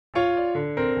Hello,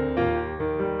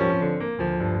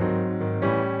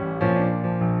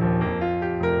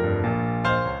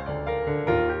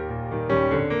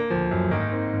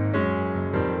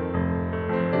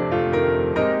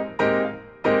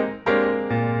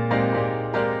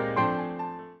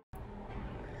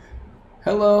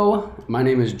 my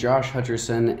name is Josh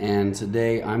Hutcherson, and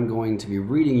today I'm going to be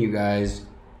reading you guys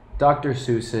Dr.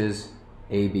 Seuss's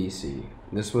ABC.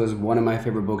 This was one of my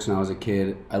favorite books when I was a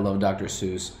kid. I love Dr.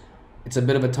 Seuss. It's a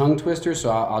bit of a tongue twister, so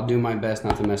I'll do my best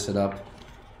not to mess it up.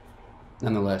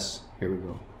 Nonetheless, here we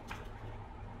go.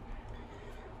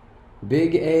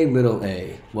 Big A, little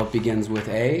a. What begins with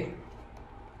A?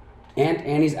 Aunt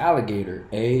Annie's alligator.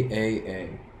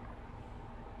 A.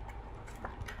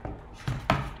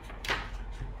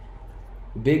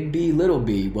 Big B, little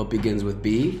b. What begins with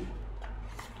B?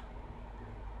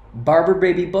 Barber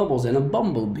baby bubbles and a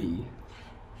bumblebee.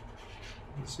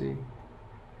 Let's see.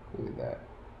 Look at that.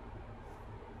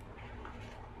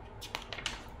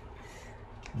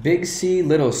 Big C,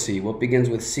 little c. What begins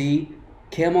with C?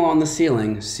 Camel on the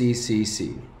ceiling.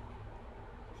 C.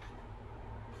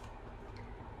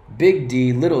 Big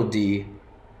D, little d.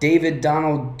 David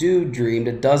Donald Do dreamed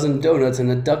a dozen donuts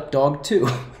and a duck dog too.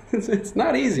 It's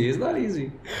not easy. It's not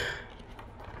easy.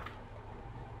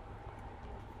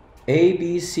 A,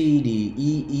 B, C, D,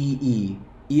 E.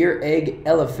 Ear, egg,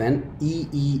 elephant,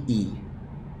 E.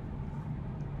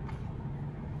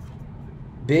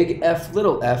 Big F,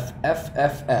 little f,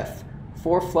 F.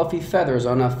 4 fluffy feathers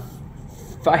on a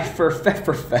fifer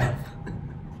feff.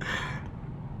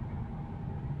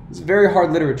 It's very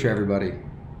hard literature, everybody.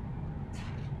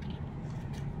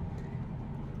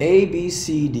 A, B,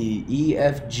 C, D, E,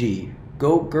 F, G.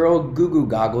 Goat girl, goo goo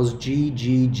goggles,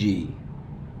 G.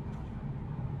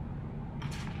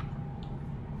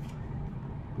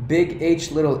 Big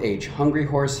H, little h. Hungry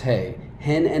horse, hay.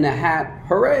 Hen in a hat,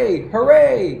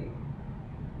 hooray!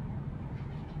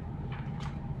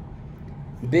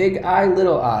 Big I,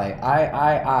 little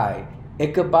I.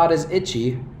 Ichabod is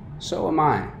itchy, so am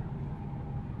I.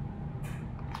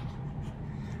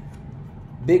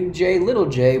 Big J, little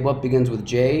j. What begins with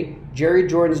J? Jerry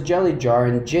Jordan's jelly jar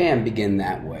and jam begin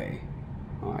that way.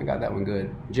 Oh, I got that one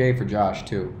good. J for Josh,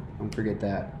 too. Don't forget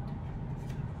that.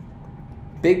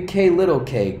 Big K, little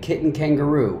k. Kitten,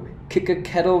 kangaroo. Kick a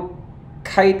kettle,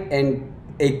 kite, and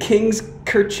a king's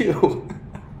kerchoo.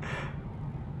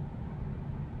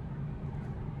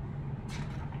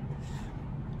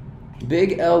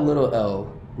 Big L,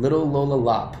 little Lola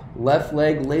lop. Left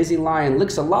leg, lazy lion,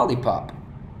 licks a lollipop.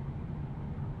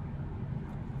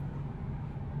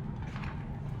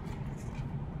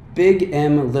 Big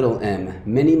M, little m.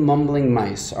 Many mumbling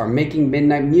mice are making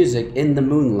midnight music in the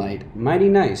moonlight. Mighty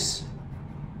nice.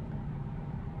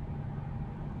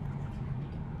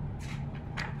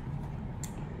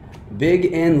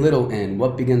 Big N, little n.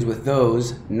 What begins with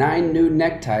those? 9 nude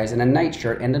neckties and a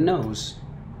nightshirt and a nose.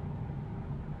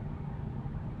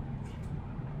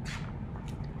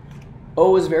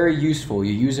 O is very useful.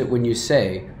 You use it when you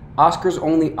say, Oscar's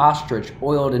only ostrich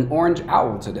oiled an orange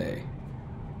owl today.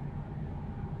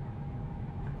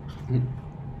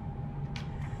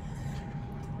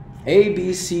 A,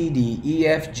 B, C, D, E,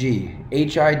 F, G,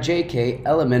 H, I, J, K,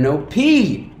 L, M, N, O,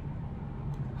 P.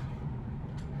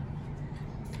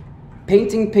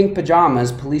 Painting pink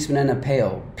pajamas, policeman in a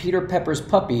pail, Peter Pepper's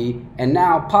puppy, and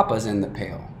now Papa's in the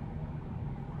pail.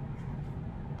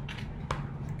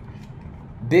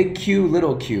 Big Q,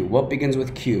 little q. What begins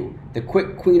with Q? The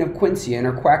quick queen of Quincy and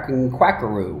her quacking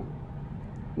quackaroo.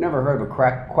 Never heard of a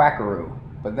quackaroo,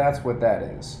 but that's what that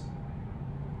is.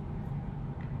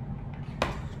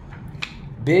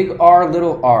 Big R,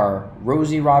 little r.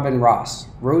 Rosie Robin Ross.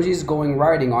 Rosie's going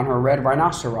riding on her red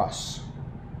rhinoceros.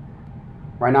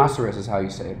 Rhinoceros is how you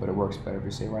say it, but it works better if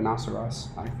you say rhinoceros,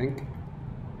 I think.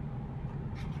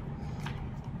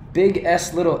 Big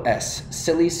S, little s.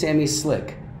 Silly Sammy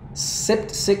Slick.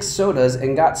 Sipped 6 sodas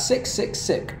and got sick. It's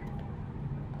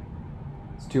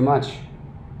too much.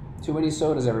 Too many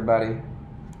sodas, everybody.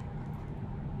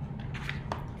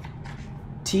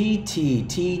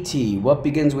 T. What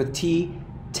begins with T?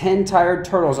 10 tired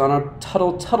turtles on a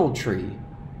tuttle tree.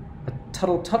 A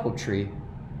tuttle tree.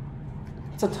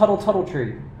 It's a tuttle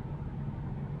tree.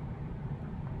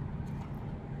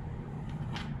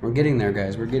 We're getting there,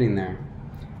 guys. We're getting there.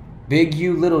 Big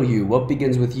U, little u. What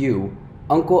begins with U?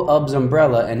 Uncle Ub's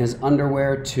umbrella and his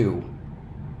underwear, too.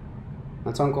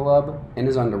 That's Uncle Ub in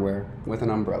his underwear with an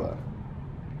umbrella.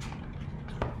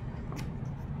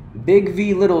 Big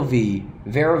V, little v.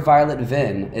 Vera Violet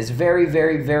Venn is very,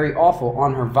 very, very awful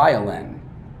on her violin.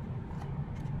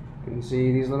 You can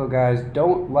see these little guys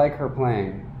don't like her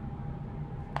playing.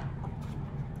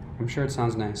 I'm sure it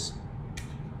sounds nice.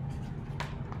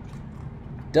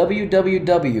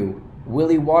 WWW,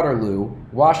 Willie Waterloo,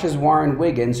 washes Warren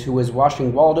Wiggins, who is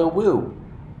washing Waldo Woo.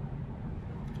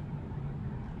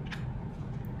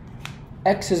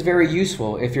 X is very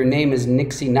useful if your name is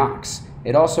Nixie Knox.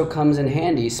 It also comes in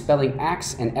handy spelling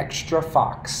axe and extra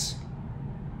fox.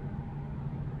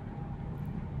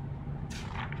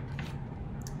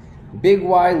 Big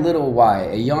Y, little y,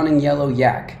 a yawning yellow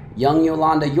yak. Young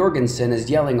Yolanda Jorgensen is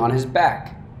yelling on his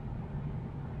back.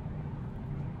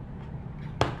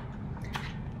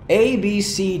 A, B,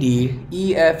 C, D,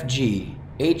 E, F, G,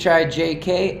 H, I, J,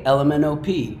 K, L, M, N, O,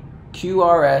 P, Q,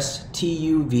 R, S, T,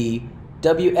 U, V,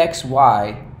 W, X,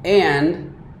 Y,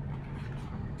 and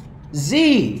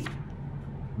Z.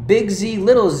 Big Z,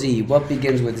 little z. What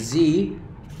begins with Z?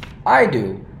 I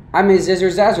do. I'm a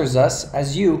Zizzer-Zazzer-Zuzz,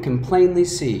 as you can plainly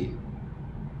see.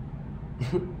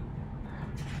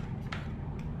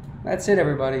 That's it,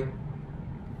 everybody.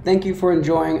 Thank you for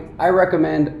enjoying. I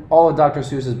recommend all of Dr.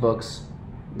 Seuss's books.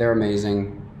 They're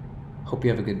amazing. Hope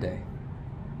you have a good day.